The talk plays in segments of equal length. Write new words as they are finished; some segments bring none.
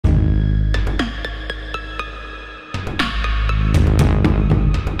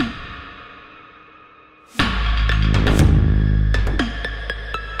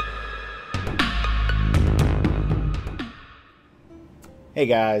Hey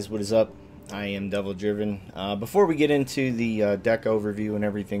guys, what is up? I am DevilDriven. Before we get into the deck overview and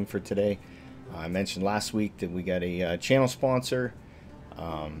everything for today, I mentioned last week that we got a channel sponsor.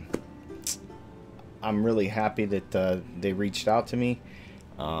 I'm really happy that they reached out to me.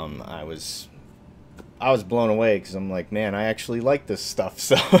 I was blown away because I'm like, man, I actually like this stuff.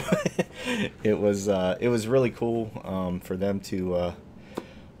 So it was really cool for them to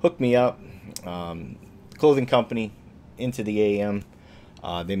hook me up. Clothing company, Into the AM.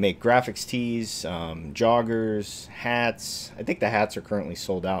 They make graphics tees, joggers, hats. I think the hats are currently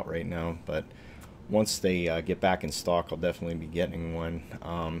sold out right now, but once they get back in stock, I'll definitely be getting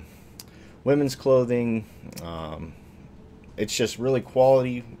one. Women's clothing. It's just really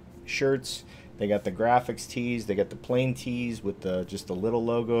quality shirts. They got the graphics tees. They got the plain tees with just a little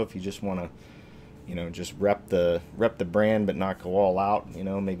logo if you just want to, just rep the brand but not go all out.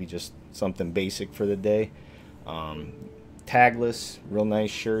 Maybe just something basic for the day. Tagless, real nice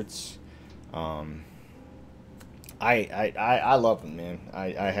shirts. I love them, man.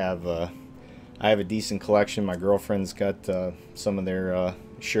 I have a decent collection. My girlfriend's got some of their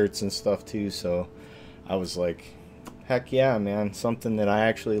shirts and stuff too, so I was like, heck yeah, man, something that I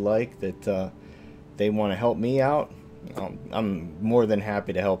actually like, that they want to help me out. I'm more than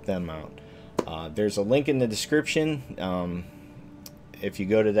happy to help them out. There's a link in the description. If you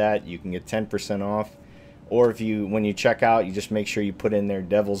go to that, you can get 10% off. Or when you check out, you just make sure you put in their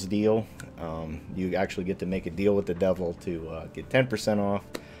Devil's Deal. You actually get to make a deal with the devil to get 10% off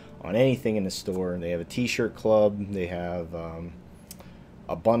on anything in the store. They have a t-shirt club. They have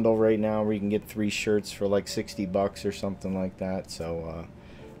a bundle right now where you can get 3 shirts for like 60 bucks or something like that. So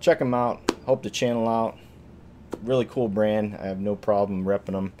check them out. Help the channel out. Really cool brand. I have no problem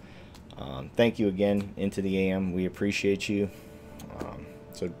repping them. Thank you again, Into the AM. We appreciate you.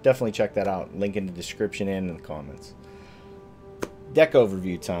 So definitely check that out. Link in the description and in the comments. Deck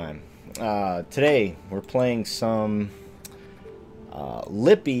overview time. Today we're playing some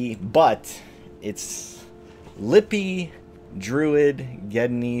Lippy, but it's Lippy, Druid,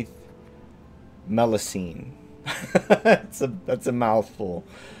 Gedneath, Melusine. That's a mouthful.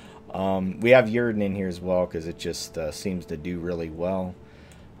 We have Yrden in here as well because it just seems to do really well.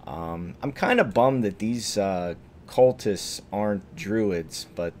 I'm kind of bummed that these cultists aren't druids,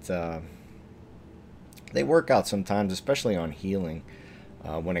 but they work out sometimes, especially on healing.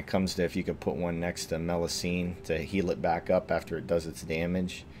 When it comes to if you could put one next to Melusine to heal it back up after it does its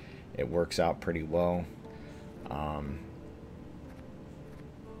damage, it works out pretty well.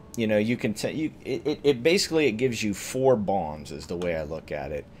 You can it basically it gives you 4 bombs is the way I look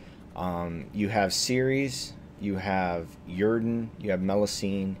at it. You have Ceres, you have Yrden, you have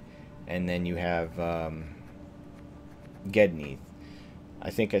Melusine, and then you have Gedneath.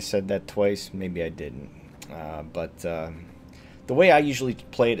 I think I said that twice. Maybe I didn't. But the way I usually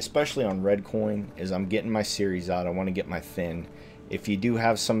play it, especially on red coin, is I'm getting my series out. I want to get my thin. If you do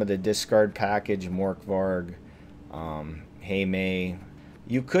have some of the discard package, Morkvarg, Heymay,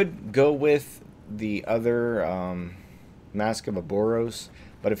 you could go with the other Mask of Aboros.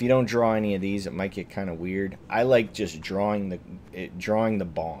 But if you don't draw any of these, it might get kind of weird. I like just drawing the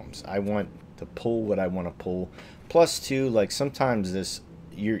bombs. I want to pull what I want to pull. Plus, too, like sometimes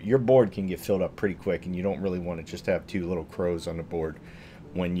your board can get filled up pretty quick, and you don't really want to just have 2 little crows on the board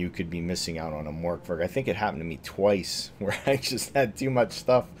when you could be missing out on a Morkvarg. I think it happened to me twice where I just had too much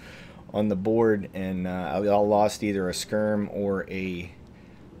stuff on the board, and I lost either a Skirm or a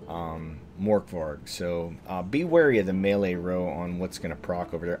Morkvarg. So be wary of the melee row on what's going to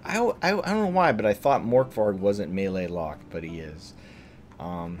proc over there. I don't know why, but I thought Morkvarg wasn't melee locked, but he is.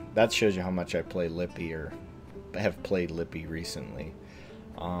 That shows you how much I play Lippy, or have played Lippy recently.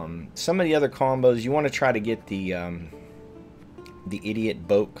 Some of the other combos, you want to try to get the idiot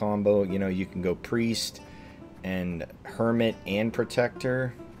boat combo. You can go priest and hermit and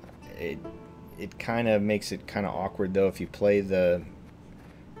protector. It kind of makes it kind of awkward though if you play the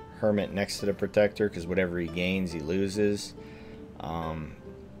hermit next to the protector, because whatever he gains he loses.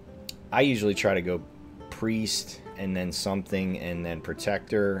 I usually try to go priest and then something and then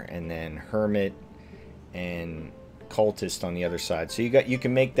protector and then hermit and cultist on the other side. So you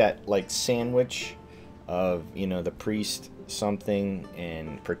can make that like sandwich of the priest something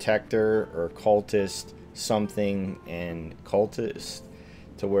and protector, or cultist something and cultist,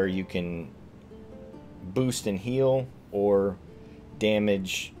 to where you can boost and heal, or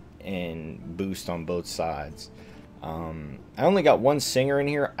damage and boost on both sides. I only got 1 singer in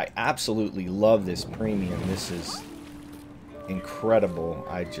here. I absolutely love this premium. This is incredible.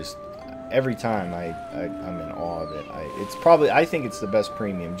 Every time I'm in awe of it. I think it's the best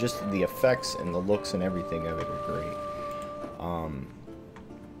premium. Just the effects and the looks and everything of it are great.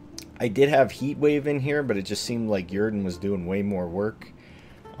 I did have Heat Wave in here, but it just seemed like Jurden was doing way more work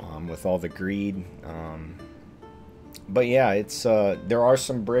with all the greed. But yeah, it's there are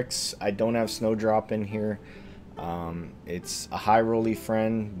some bricks. I don't have Snowdrop in here. It's a high rolly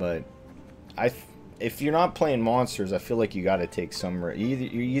friend, but if you're not playing monsters, I feel like you got to take some. You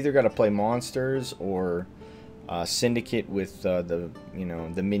either got to play monsters or Syndicate with the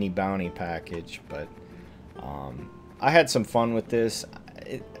mini bounty package. But I had some fun with this.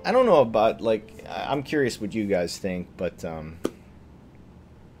 I don't know about, like, I'm curious what you guys think, but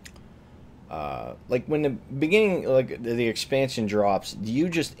like when the beginning, like the expansion drops, do you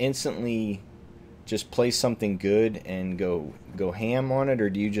just instantly just play something good and go ham on it, or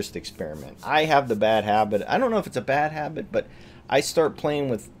do you just experiment? I have the bad habit. I don't know if it's a bad habit, but I start playing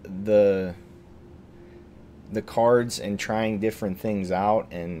with the cards and trying different things out,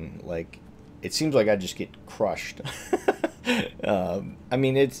 and like it seems like I just get crushed. I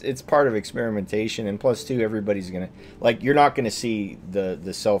mean, it's part of experimentation, and plus too, everybody's gonna, like, you're not gonna see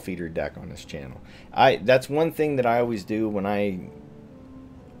the self-eater deck on this channel. That's one thing that I always do when I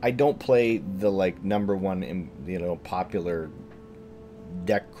don't play the, like, #1 popular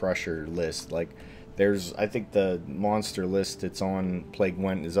deck crusher list. Like, there's, I think the monster list it's on Play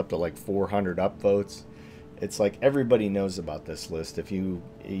Gwent is up to like 400 upvotes. It's like everybody knows about this list. If you've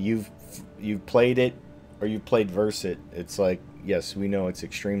played it or you played Versit, it's like, yes, we know it's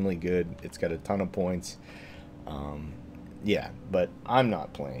extremely good. It's got a ton of points. Yeah, but I'm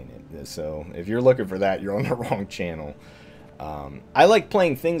not playing it. So if you're looking for that, you're on the wrong channel. I like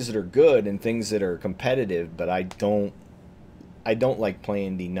playing things that are good and things that are competitive, but I don't like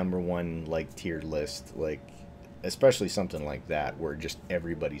playing the #1 like tiered list, like especially something like that where just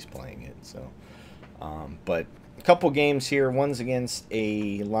everybody's playing it. So, but a couple games here. One's against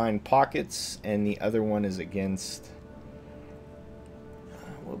a Line Pockets, and the other one is against.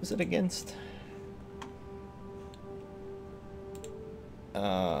 What was it against?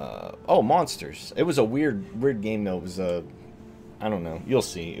 Oh, Monsters. It was a weird game though. It was a, I don't know. You'll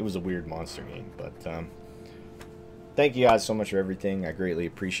see. It was a weird monster game, but thank you guys so much for everything. I greatly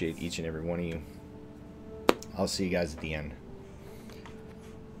appreciate each and every one of you. I'll see you guys at the end.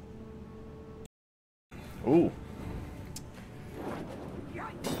 Ooh.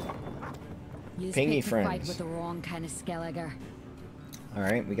 Pingy friends. Fight with the wrong kind of Skellige. All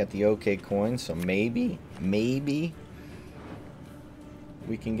right, we got the OK coin, so maybe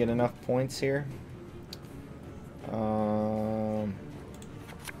we can get enough points here. Oh.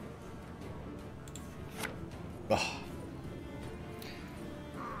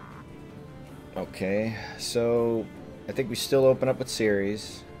 Okay, so I think we still open up with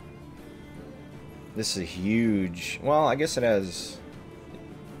series. This is a huge. Well, I guess it has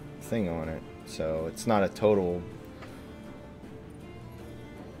a thing on it, so it's not a total.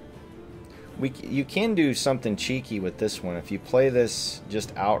 You can do something cheeky with this one. If you play this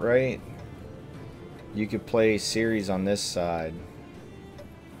just outright, you could play series on this side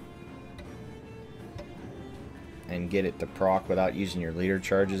and get it to proc without using your leader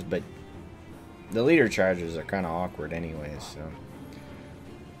charges, but the leader charges are kind of awkward anyways, so.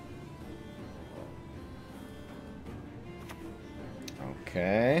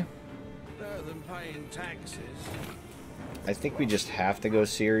 Okay. Better than paying taxes. I think we just have to go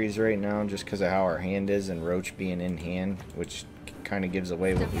series right now just because of how our hand is and Roach being in hand, which kind of gives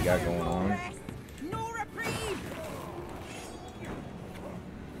away what we got going on.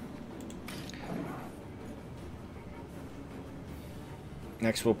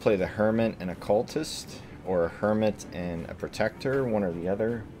 Next we'll play the Hermit and a Cultist, or a Hermit and a Protector, one or the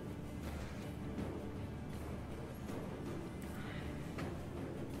other.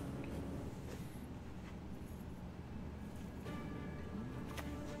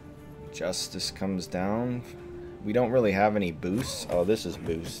 Justice comes down. We don't really have any boosts. Oh, this is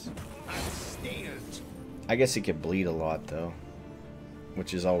boost. I guess he could bleed a lot though,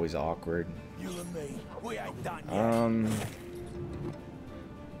 which is always awkward. You and me, we ain't done yet.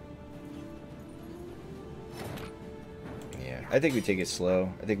 Yeah, I think we take it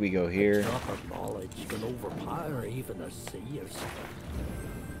slow. I think we go here. Knowledge can overpower even a seers.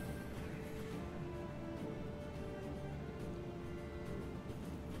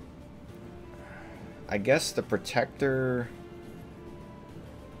 I guess the Protector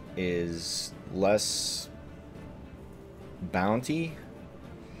is less bounty.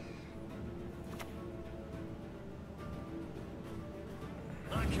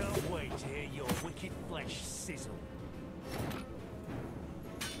 I can't wait to hear your wicked flesh sizzle.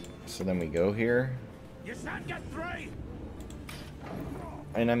 So then we go here. You son get 3.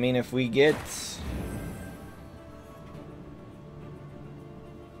 And I mean, if we get...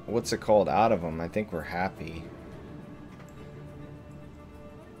 what's it called, out of them, I think we're happy.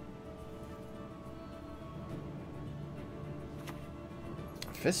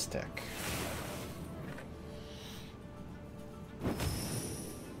 Fist tech.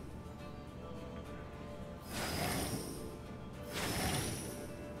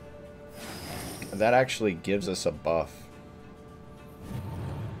 That actually gives us a buff.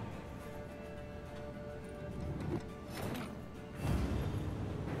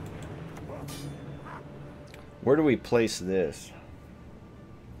 Where do we place this?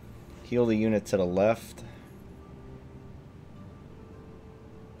 Heal the unit to the left.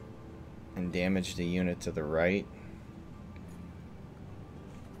 And damage the unit to the right.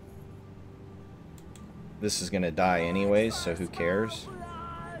 This is going to die anyways, so who cares?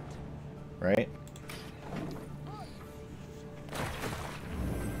 Right?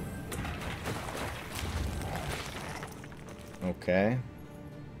 Okay.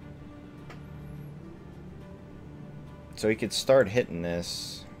 So he could start hitting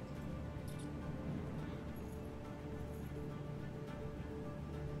this.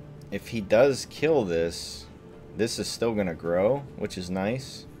 If he does kill this, this is still gonna grow, which is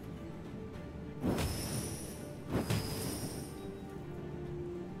nice.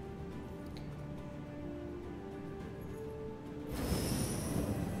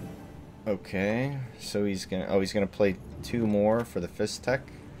 Okay, so he's gonna play 2 more for the fist tech.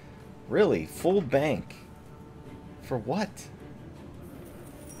 Really? Full bank? For what?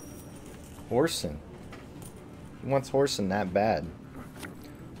 Horson. He wants Horson that bad.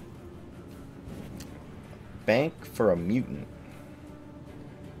 Bank for a mutant.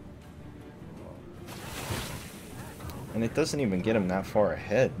 And it doesn't even get him that far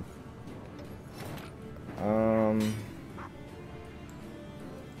ahead.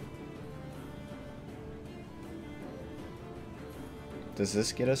 Does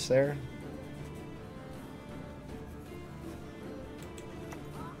this get us there?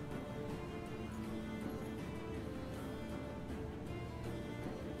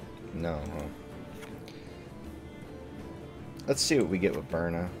 No. Huh? Let's see what we get with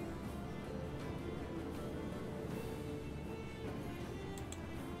Berna.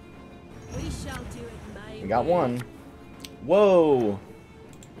 We shall do it, my We got way. one. Whoa.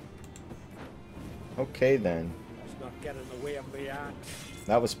 Okay then. Let's not get in the way of the axe.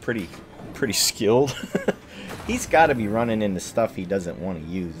 That was pretty skilled. He's got to be running into stuff he doesn't want to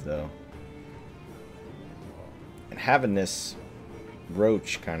use though. And having this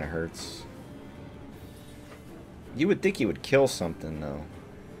roach kind of hurts. You would think he would kill something though.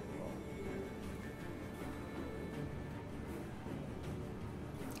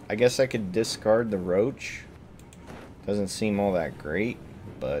 I guess I could discard the roach. Doesn't seem all that great,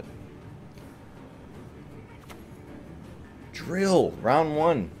 but... Drill! Round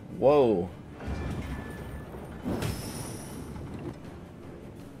 1. Whoa.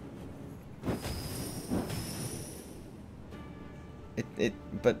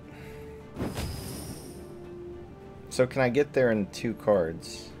 But... So can I get there in 2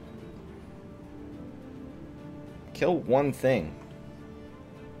 cards? Kill one thing.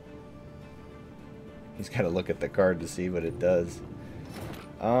 He's got to look at the card to see what it does.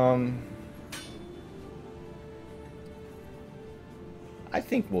 I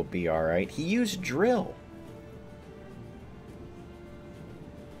think we'll be alright. He used drill.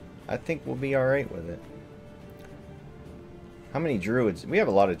 I think we'll be alright with it. How many druids? We have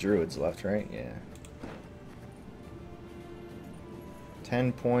a lot of druids left, right? Yeah.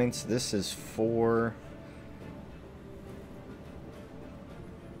 10 points. This is 4.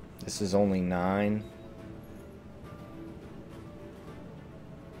 This is only 9.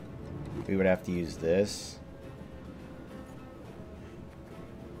 We would have to use this.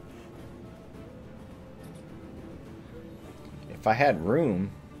 If I had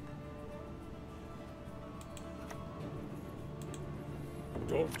room.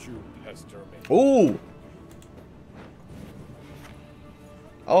 Don't you pester me. Ooh!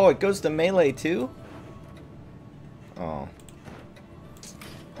 Oh, it goes to melee too? Oh.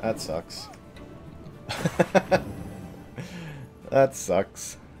 That sucks. That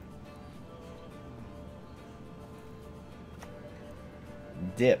sucks.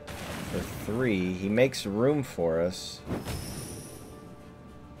 Dip for 3. He makes room for us.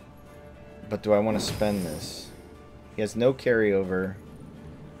 But do I want to spend this? He has no carryover.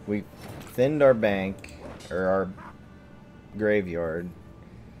 We thinned our bank, or our graveyard.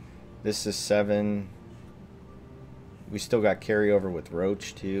 This is 7. We still got carryover with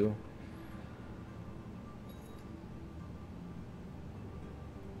Roach too.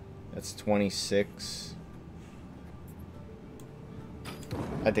 That's 26.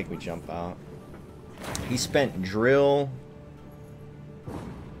 I think we jump out. He spent drill.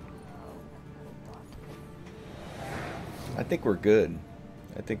 I think we're good.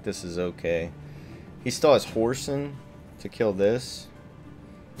 I think this is okay. He still has horsing to kill this.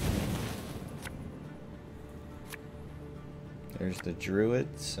 There's the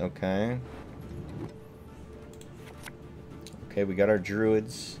druids. Okay. Okay, we got our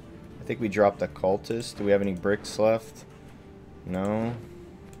druids. I think we dropped the cultist. Do we have any bricks left? No.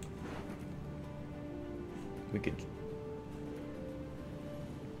 We could...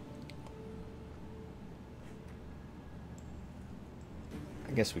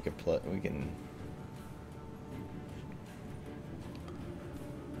 I guess we could play... We can...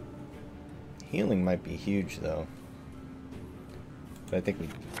 Healing might be huge, though. But I think we...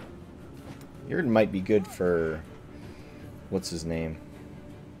 Yours might be good for... What's his name?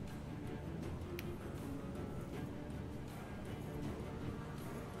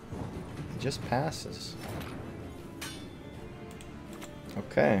 It just passes.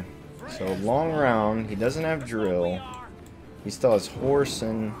 Okay. So, long round. He doesn't have drill. He still has horse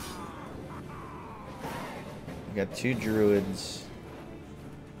and... We got 2 druids.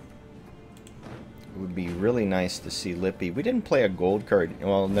 It would be really nice to see Lippy. We didn't play a gold card.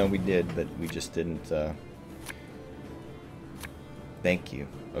 Well, no, we did, but we just didn't... Thank you.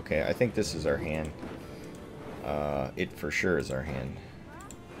 Okay, I think this is our hand. It for sure is our hand.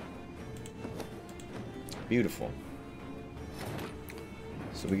 Beautiful.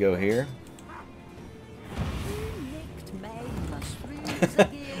 So we go here.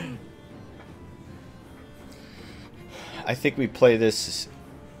 I think we play this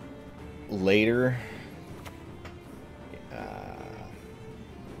later.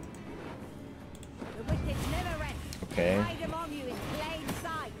 Okay.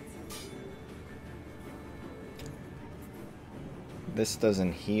 This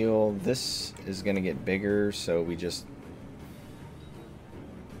doesn't heal. This is going to get bigger, so we just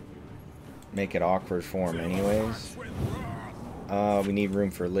make it awkward for him anyways. We need room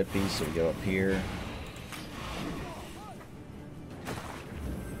for Lippy, so we go up here.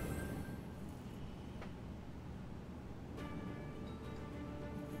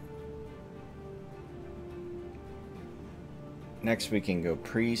 Next we can go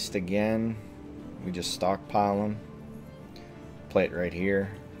priest again. We just stockpile them. Play it right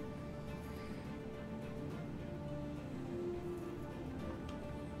here.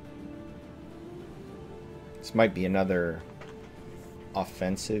 This might be another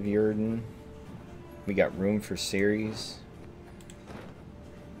offensive Yrden. We got room for series.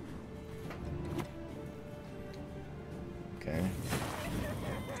 Okay.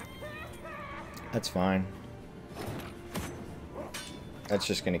 That's fine. That's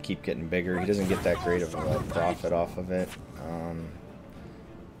just going to keep getting bigger. He doesn't get that great of a profit off of it.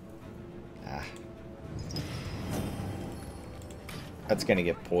 That's going to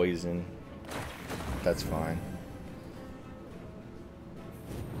get poisoned. That's fine.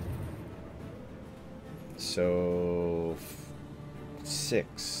 So...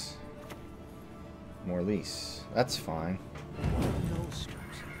 6. More lease. That's fine.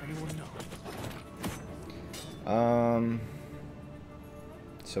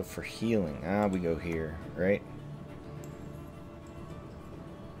 So for healing, we go here, right?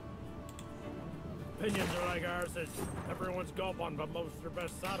 Opinions are like ours. Everyone's got one, but most are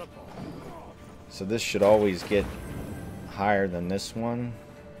best saddle. So this should always get higher than this one.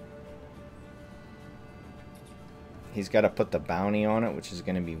 He's got to put the bounty on it, which is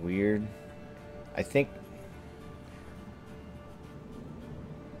going to be weird. I think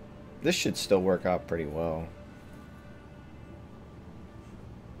this should still work out pretty well.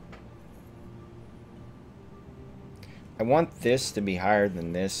 I want this to be higher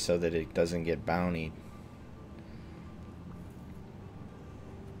than this so that it doesn't get bountied.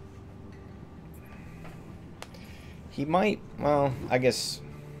 He might, well, I guess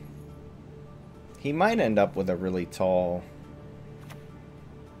he might end up with a really tall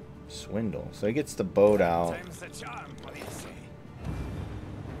swindle. So he gets the boat out.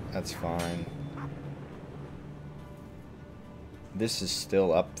 That's fine. This is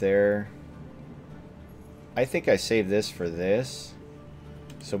still up there. I think I saved this for this.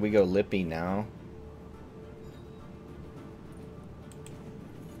 So we go Lippy now.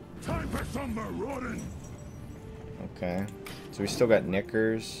 Time for some marauding. Okay. So we still got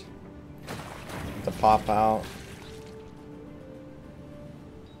knickers to pop out.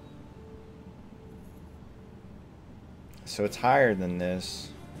 So it's higher than this.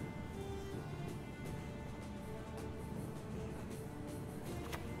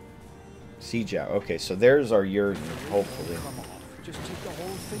 Siege out. Okay, so there's our Yrden, hopefully. Just take the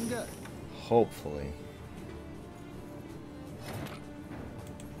whole finger. Hopefully.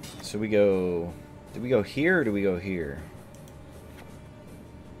 So we go... Do we go here or do we go here?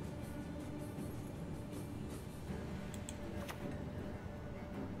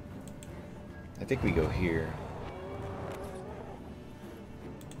 I think we go here.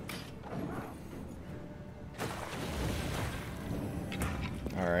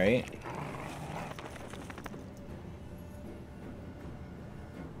 Alright.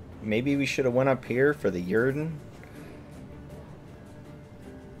 Maybe we should have went up here for the Yurden.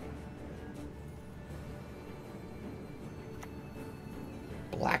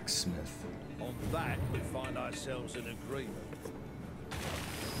 Blacksmith. On that, we find ourselves in agreement.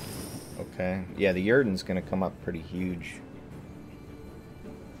 Okay. Yeah, the Yurden's gonna come up pretty huge.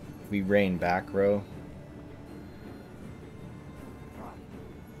 We rain back row.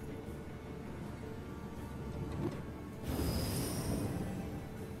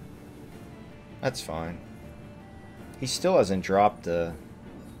 That's fine. He still hasn't dropped a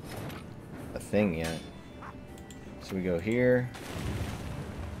thing yet. So we go here.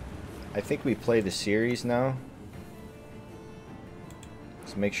 I think we play the series now.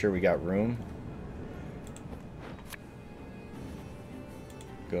 Let's make sure we got room.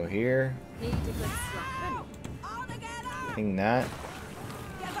 Go here. Ping that.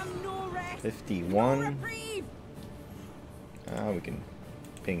 51. We can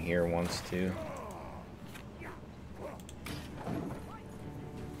ping here once too.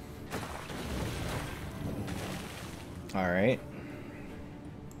 Alright.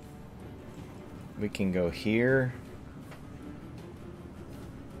 We can go here.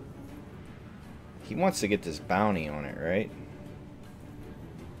 He wants to get this bounty on it, right?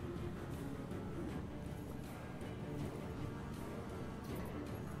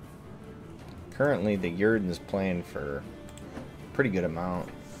 Currently, the Yurden's playing for a pretty good amount.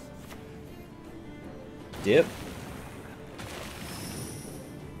 Dip.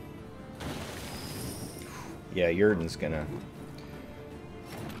 Yeah, Yurden's gonna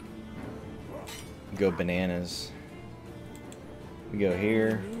go bananas. We go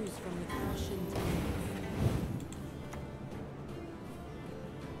here.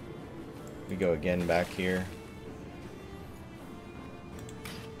 We go again back here.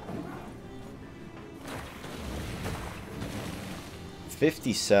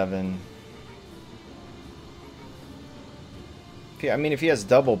 $57. I mean, if he has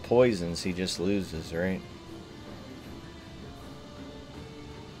double poisons, he just loses, right?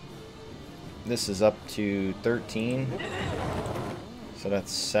 This is up to 13. So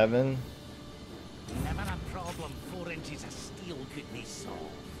that's 7. Never a problem 4 inches of steel couldn't solve.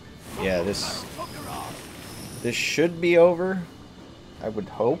 Yeah, this should be over. I would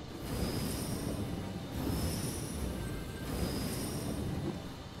hope.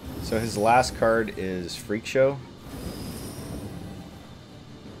 So his last card is Freak Show.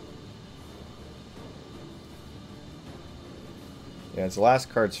 Yeah, his last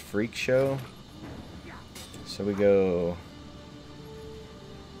card's Freak Show. So we go...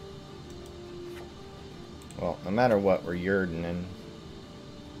 Well, no matter what, we're Yurdening.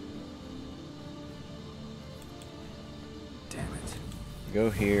 Damn it. Go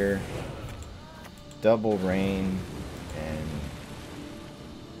here. Double rain. And...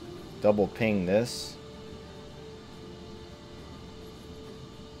 double ping this.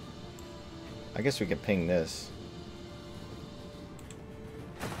 I guess we could ping this.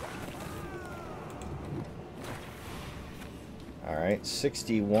 Alright,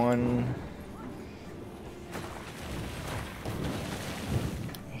 61.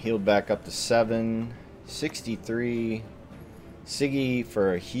 Healed back up to 7. 63. Siggy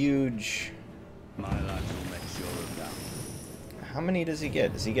for a huge... My lads will make sure of that. How many does he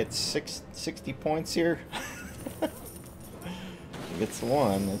get? Does he get 60 points here? He gets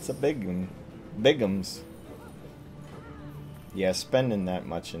 1. It's a big one. Bigums. Yeah, spending that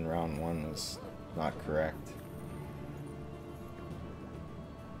much in round 1 was not correct.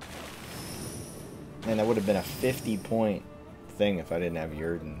 Man, that would have been a 50-point thing if I didn't have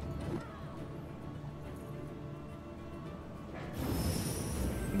Yurden.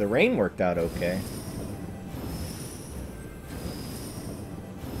 The rain worked out okay.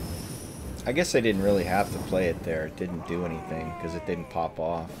 I guess I didn't really have to play it there. It didn't do anything because it didn't pop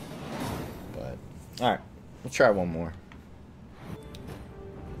off. But, alright. We'll try one more.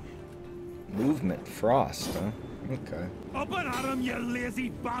 Movement Frost, huh? Okay. Up and at 'em, you lazy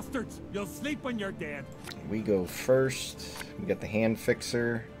bastards! You'll sleep when you're dead. We go first. We got the hand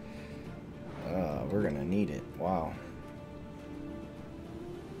fixer. We're gonna need it. Wow.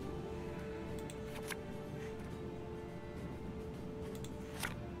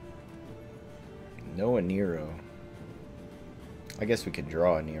 No a Nero. I guess we could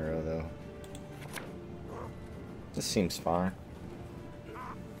draw a Nero though. This seems fine.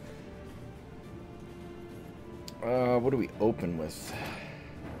 What do we open with?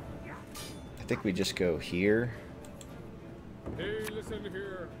 I think we just go here. Hey, listen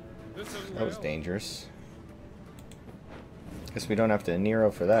here. Listen That was well. dangerous. Guess we don't have to Nero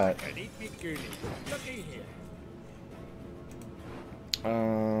for that. Looky here.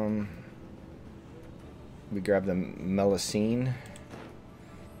 We grab the Melusine.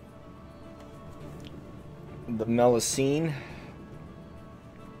 The Melusine.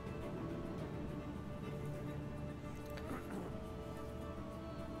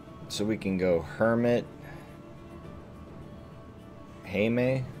 So we can go Hermit.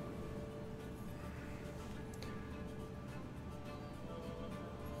 Heyme.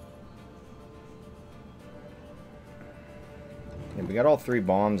 Yeah, we got all 3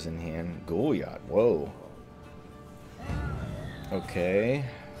 bombs in hand. Goliath, whoa. Okay.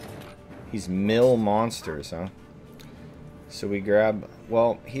 He's mill monsters, huh? So we grab...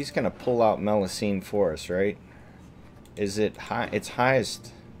 Well, he's going to pull out Melusine for us, right? Is it high? It's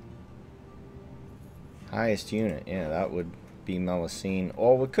highest... Highest unit. Yeah, that would be Melusine.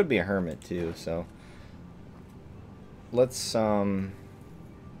 Oh, it could be a Hermit, too, so... Let's,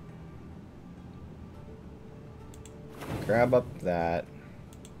 grab up that.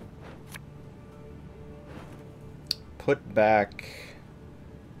 Put back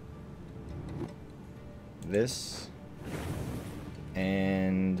this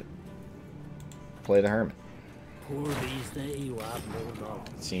and play the Hermit. Poor these days you have no knowledge.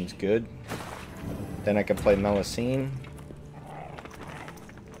 Seems good. Then I can play Melusine.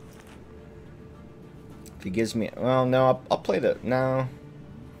 If he gives me... Well, no, I'll play the... No.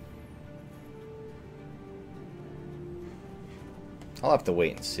 I'll have to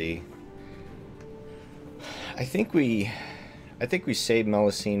wait and see. I think we save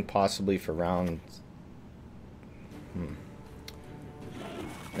Melusine possibly for round...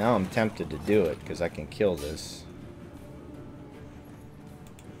 Now I'm tempted to do it because I can kill this.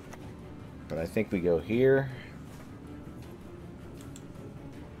 But I think we go here.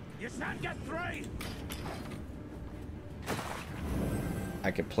 You shan't get through.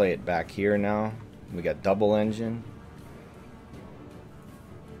 I could play it back here now. We got double engine.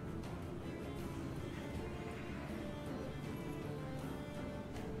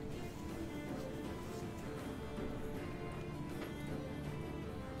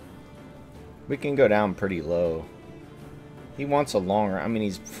 We can go down pretty low. He wants a longer... I mean,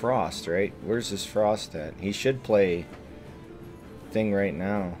 he's Frost, right? Where's his Frost at? He should play thing right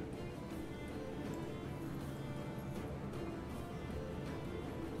now.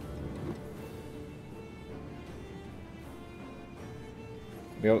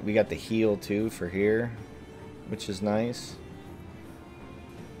 We got the heal, too, for here, which is nice.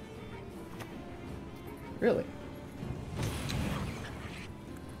 Really?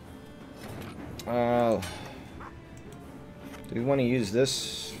 Do we want to use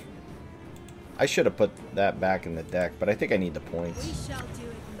this? I should have put that back in the deck, but I think I need the We points. shall do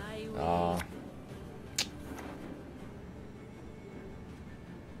it my way.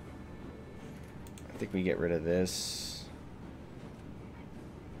 I think we get rid of this.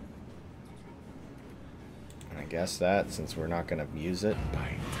 And I guess that, since we're not going to use it.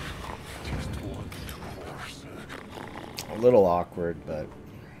 A little awkward, but...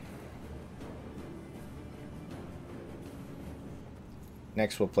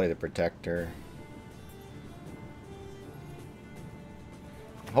 Next we'll play the Protector.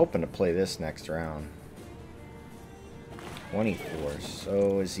 I'm hoping to play this next round. 24.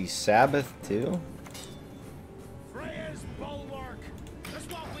 So is he Sabbath too? Freya's bulwark. That's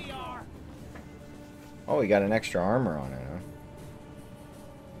what we are. Oh, he got an extra armor on it,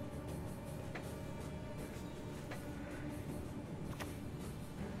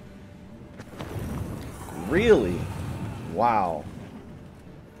 huh? Really? Wow.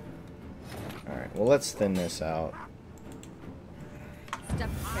 Alright, well let's thin this out. Step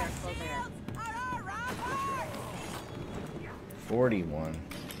careful there. 41.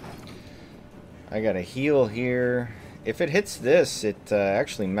 I got a heal here. If it hits this, it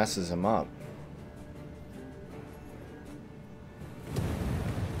actually messes him up.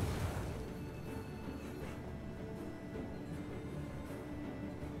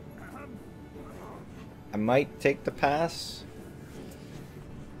 I might take the pass.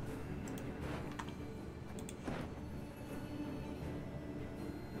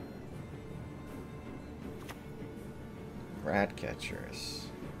 Rat catchers.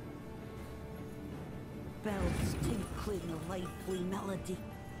 Bells tinkling a lively melody.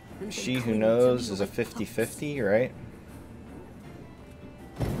 She Who Knows is a 50-50, right?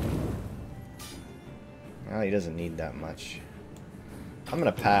 Oh, he doesn't need that much. I'm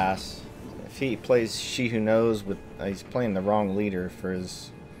gonna pass. If he plays She Who Knows with... he's playing the wrong leader for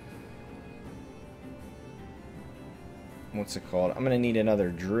his... what's it called? I'm gonna need another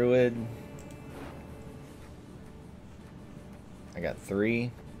druid. I got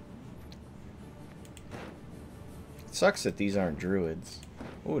 3. It sucks that these aren't druids.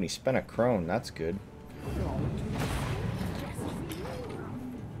 Oh, and he spent a crone. That's good.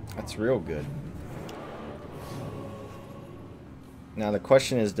 That's real good. Now the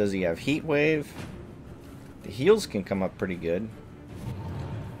question is, does he have Heat Wave? The heals can come up pretty good.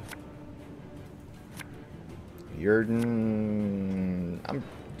 Yurden...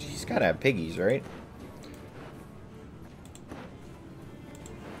 he's gotta have piggies, right?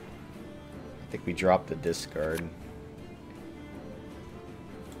 I think we dropped the discard.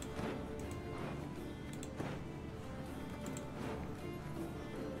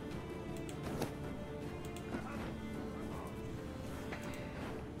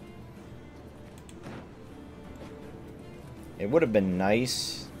 It would have been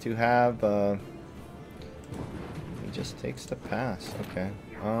nice to have, he just takes the pass. Okay.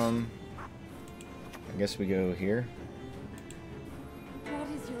 I guess we go here. What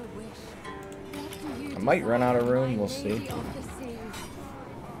is your wish? What do you I might run out of desire, room, my we'll see. lady of the sea?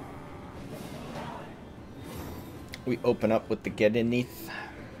 We open up with the Gedenith.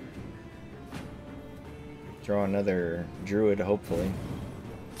 Draw another druid, hopefully.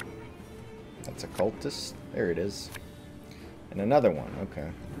 That's a cultist. There it is. And another one. Okay.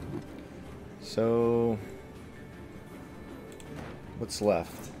 So, what's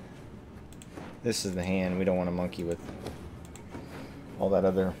left? This is the hand. We don't want to monkey with all that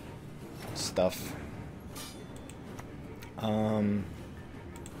other stuff.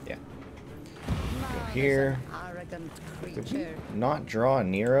 Yeah. Go here. Arrogant Did we creature. not draw a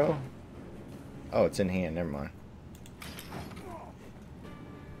Nero? Oh, it's in hand. Never mind.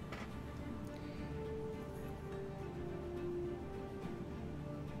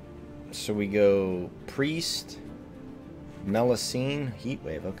 So we go Priest, Melusine, Heat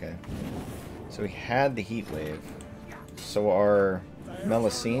Wave. Okay. So we had the Heat Wave. So our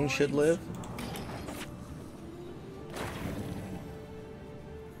Melusine should live.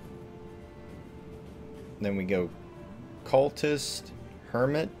 Then we go Cultist,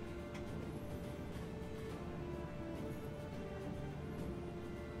 Hermit.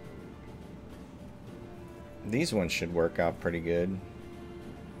 These ones should work out pretty good.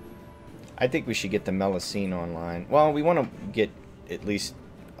 I think we should get the Melusine online. Well, we want to get at least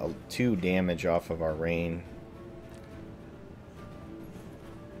 2 damage off of our rain.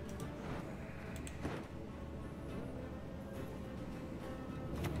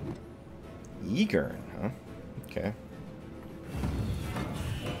 Eager, huh? Okay.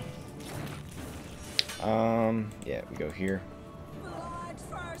 Yeah, we go here.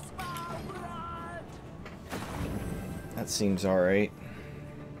 That seems alright.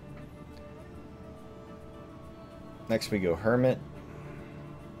 Next we go Hermit.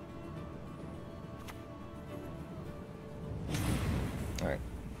 Alright.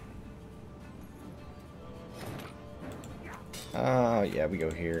 Yeah, we go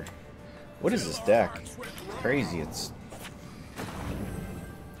here. What is this deck? Crazy, it's...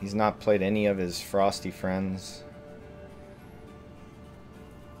 He's not played any of his Frosty friends.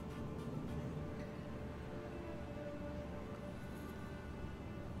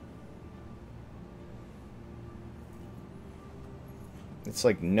 It's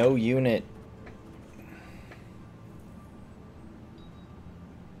like no unit.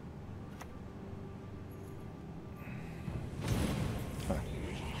 Huh.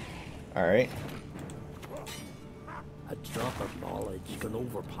 Alright. A drop of knowledge can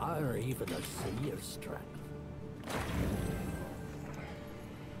overpower even a sea of strength.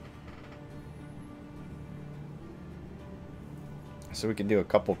 So we can do a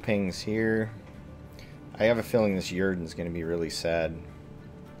couple pings here. I have a feeling this Yurden's going to be really sad.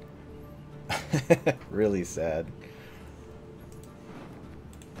 Really sad.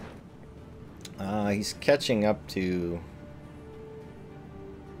 He's catching up to...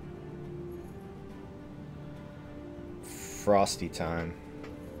 Frosty time.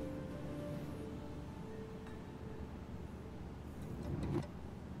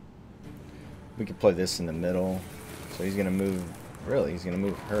 We could play this in the middle. So he's going to move... Really, he's going to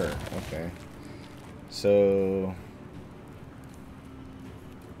move her. Okay. So...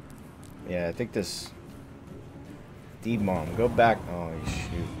 Yeah, I think this... D-Bomb, go back... Oh,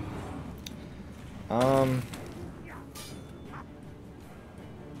 shoot.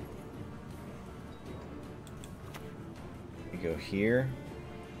 go here?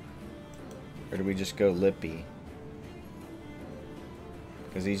 Or do we just go Lippy?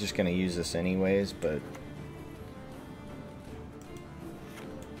 Because he's just going to use this anyways, but...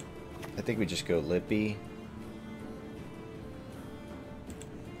 I think we just go Lippy.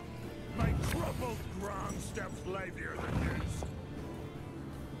 My troubled ground steps livelier than this.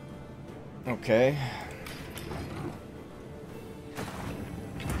 Okay.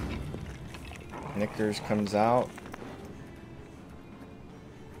 Knickers comes out.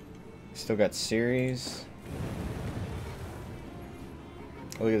 Still got series.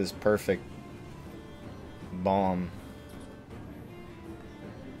 Look at this perfect bomb.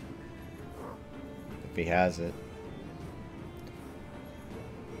 If he has it.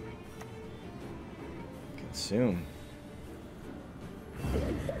 Consume.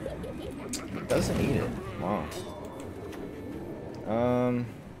 It doesn't eat it. Wow.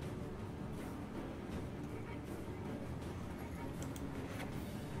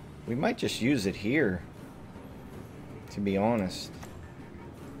 We might just use it here, to be honest.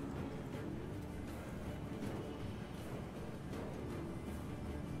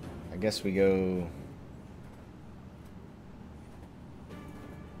 I guess we go...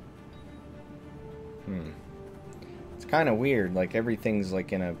 It's kind of weird, like everything's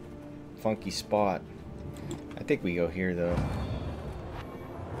like in a funky spot. I think we go here though.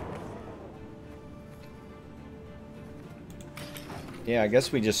 Yeah, I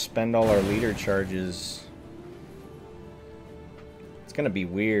guess we just spend all our leader charges. It's gonna be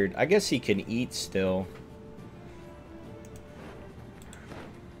weird. I guess he can eat still.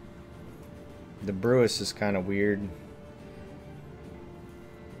 The Brewis is kind of weird.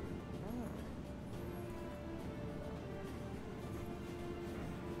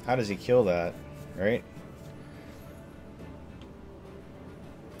 How does he kill that, right?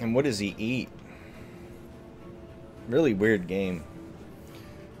 And what does he eat? Really weird game.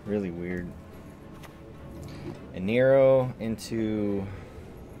 Really weird. And Nero into...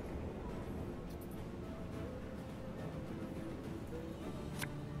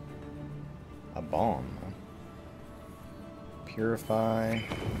 a bomb. Huh? Purify.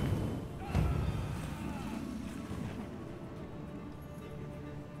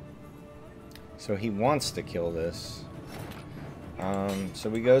 So he wants to kill this. So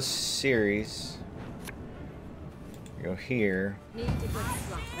we go series. We go here. Get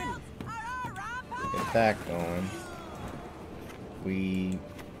that going. We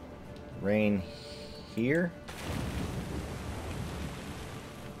rain here.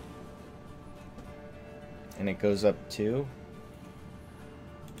 And it goes up 2.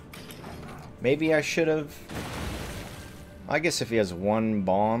 Maybe I should have... I guess if he has 1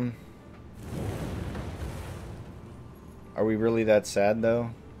 bomb... Are we really that sad, though?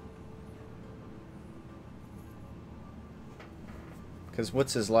 Because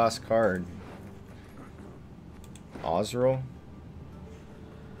what's his last card? Osriel?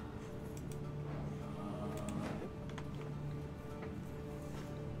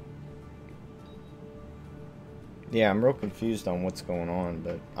 Yeah, I'm real confused on what's going on,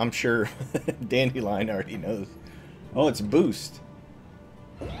 but I'm sure Dandelion already knows. Oh, it's boost.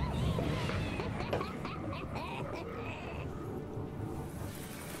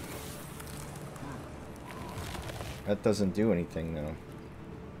 That doesn't do anything, though.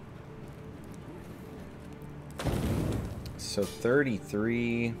 So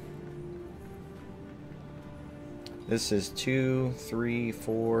 33. This is 2, 3,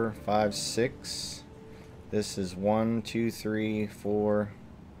 4, 5, 6. This is 1, 2, 3, 4.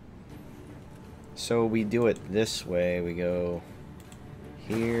 So we do it this way. We go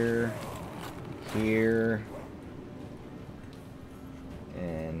here, here,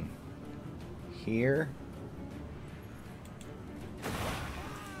 and here.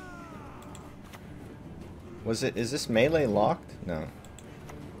 Is this melee locked? No.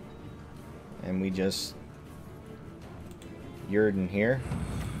 And we just Yrden here.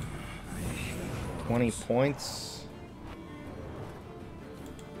 20 points.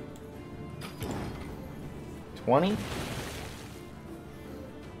 20?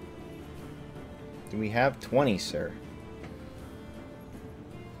 Do we have 20, sir?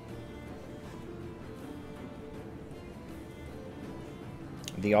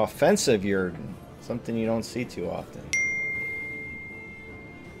 The offensive Yrden. Something you don't see too often.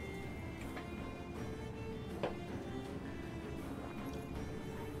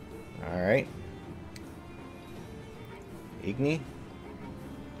 Alright. Igni.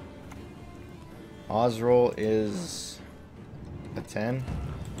 Osriel is a 10.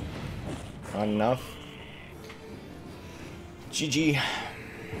 Not enough. GG.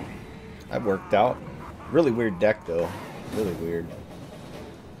 That worked out. Really weird deck though. Really weird.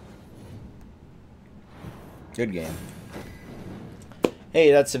 Good game.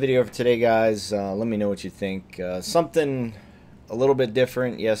 Hey, that's the video for today, guys. Let me know what you think. Something a little bit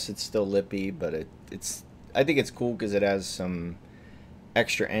different. Yes, it's still lippy, but it's. I think it's cool because it has some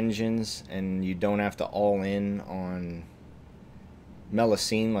extra engines, and you don't have to all in on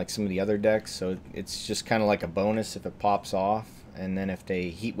Melusine like some of the other decks. So it's just kind of like a bonus if it pops off, and then if they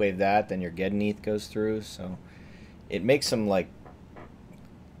heat wave that, then your Gedneath goes through. So it makes them like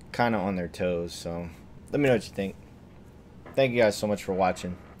kind of on their toes. So let me know what you think. Thank you guys so much for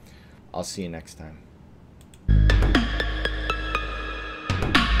watching. I'll see you next time.